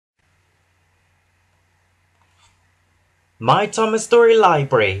My Thomas Story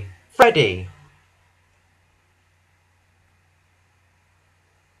Library, Freddie.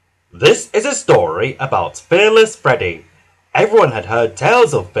 This is a story about Fearless Freddie. Everyone had heard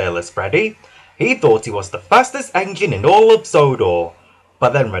tales of Fearless Freddie. He thought he was the fastest engine in all of Sodor.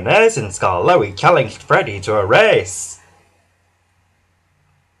 But then Renez and Skarloey challenged Freddie to a race.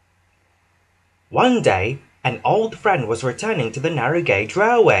 One day, an old friend was returning to the narrow gauge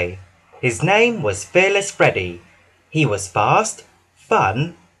railway. His name was Fearless Freddie. He was fast,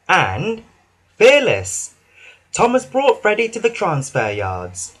 fun, and fearless. Thomas brought Freddie to the transfer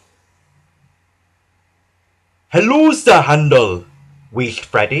yards. "Hello, Sir Handel," wheezed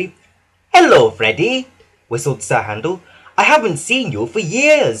Freddie. "Hello, Freddie," whistled Sir Handel. "I haven't seen you for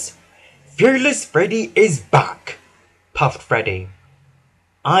years." "Fearless Freddie is back," puffed Freddie.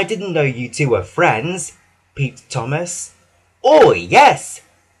 "I didn't know you two were friends," peeped Thomas. "Oh, yes,"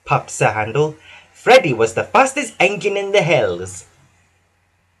 puffed Sir Handel. "Freddie was the fastest engine in the hills."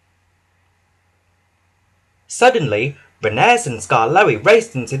 Suddenly, Renez and Skarloey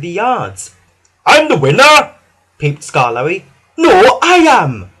raced into the yards. "I'm the winner!" peeped Skarloey. "No, I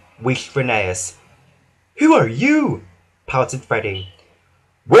am!" wheezed Renez. "Who are you?" pouted Freddie.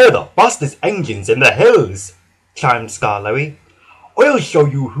 "We're the fastest engines in the hills," chimed Skarloey. "I'll show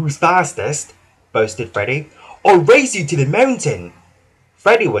you who's fastest," boasted Freddie. "I'll race you to the mountain."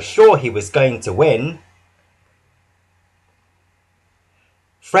 Freddie was sure he was going to win.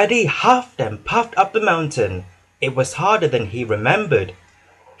 Freddie huffed and puffed up the mountain. It was harder than he remembered.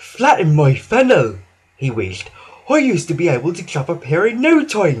 "Flatten my funnel," he wheezed. "I used to be able to chop up here in no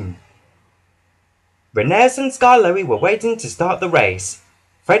time." Renez and Skarloey were waiting to start the race.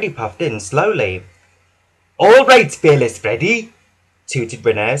 Freddie puffed in slowly. "All right, Fearless Freddie," tooted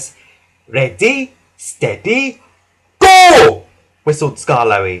Renez. "Ready, steady, go!" whistled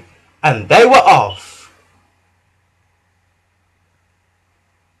Skarloey, and they were off.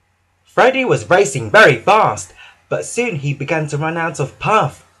 Freddie was racing very fast, but soon he began to run out of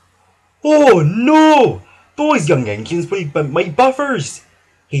puff. "Oh no! Those young engines will bump my buffers!"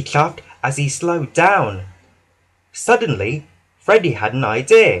 he chuffed as he slowed down. Suddenly, Freddie had an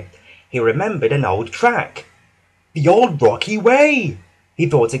idea. He remembered an old track. "The old Rocky Way!" he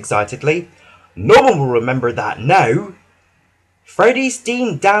thought excitedly. "No one will remember that now." Freddie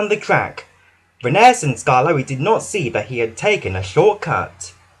steamed down the track. Renez and Skarloey did not see that he had taken a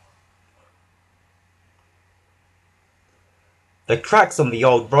shortcut. The tracks on the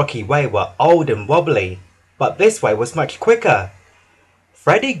old Rocky Way were old and wobbly, but this way was much quicker.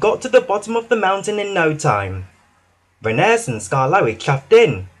 Freddie got to the bottom of the mountain in no time. Renez and Skarloey chuffed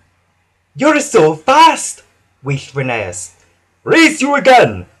in. "You're so fast!" wheezed Renez. "Race you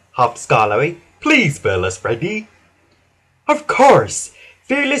again!" huffed Skarloey. "Please, Fearless Freddie." "Of course!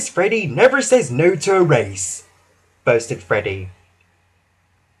 Fearless Freddie never says no to a race," boasted Freddie.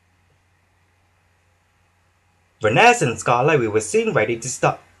 Renez and Skarloey were soon ready to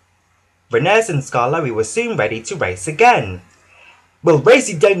race again. "We'll race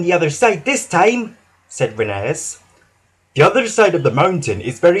you down the other side this time," said Renez. "The other side of the mountain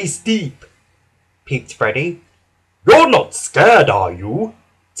is very steep," peeped Freddie. "You're not scared, are you?"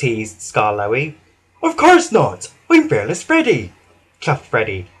 teased Skarloey. "Of course not! I'm Fearless Freddie," chuffed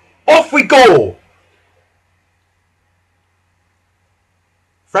Freddie. "Off we go!"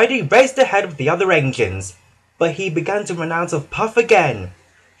 Freddie raced ahead of the other engines, but he began to run out of puff again.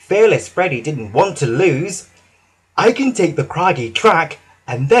 Fearless Freddie didn't want to lose. "I can take the craggy track,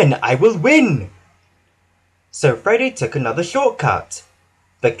 and then I will win." So Freddie took another shortcut.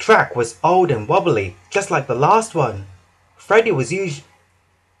 The track was old and wobbly, just like the last one. Freddie was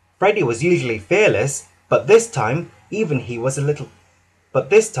usually fearless, but this time even he was a little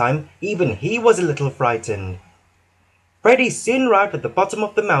frightened. Freddie soon arrived at the bottom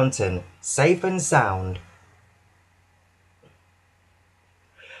of the mountain, safe and sound.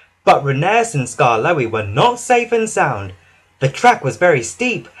 But Renez and Skarloey were not safe and sound. The track was very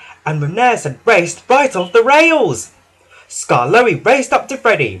steep, and Renez had raced right off the rails. Skarloey raced up to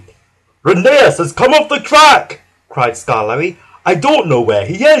Freddie. "Renez has come off the track!" cried Skarloey. "I don't know where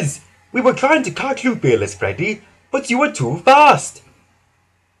he is. We were trying to catch you, Fearless Freddie, but you were too fast."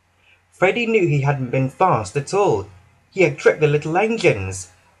 Freddie knew he hadn't been fast at all. He had tricked the little engines,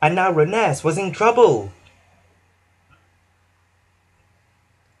 and now Renez was in trouble.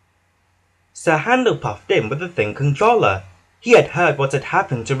 Sir Handel puffed in with the thin controller. He had heard what had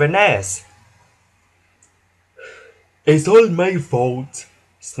happened to Renez. "It's all my fault,"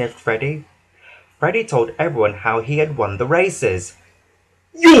 sniffed Freddie. Freddie told everyone how he had won the races.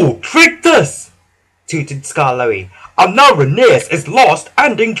 "You tricked us!" tooted Skarloey. "And now Renez is lost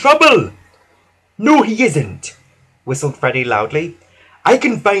and in trouble." "No, he isn't," whistled Freddie loudly. "I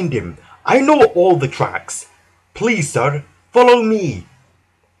can find him. I know all the tracks. Please, sir, follow me."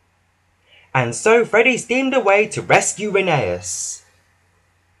 And so Freddie steamed away to rescue Rheneas.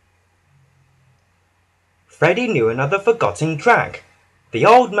 Freddie knew another forgotten track, the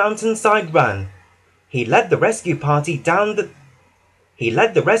old mountainside run. He led the rescue party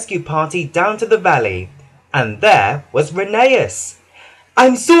down to the valley, and there was Rheneas.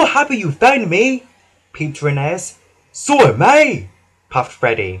 "I'm so happy you found me," peeped Rheneas. "So am I," puffed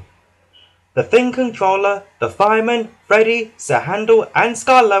Freddie. The Thing Controller, the fireman, Freddie, Sir Handel, and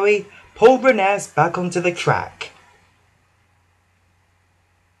Skarloey pulled Rheneas back onto the track.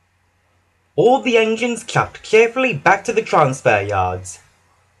 All the engines clapped cheerfully back to the transfer yards.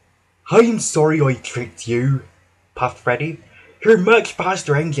 "I'm sorry I tricked you," puffed Freddie. "You're much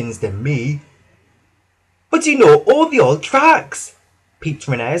faster engines than me." "But you know all the old tracks," peeped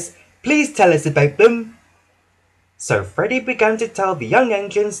Rheneas. "Please tell us about them." So Freddie began to tell the young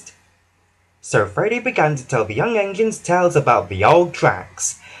engines tales about the old tracks.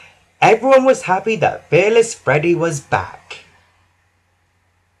 Everyone was happy that fearless Freddie was back.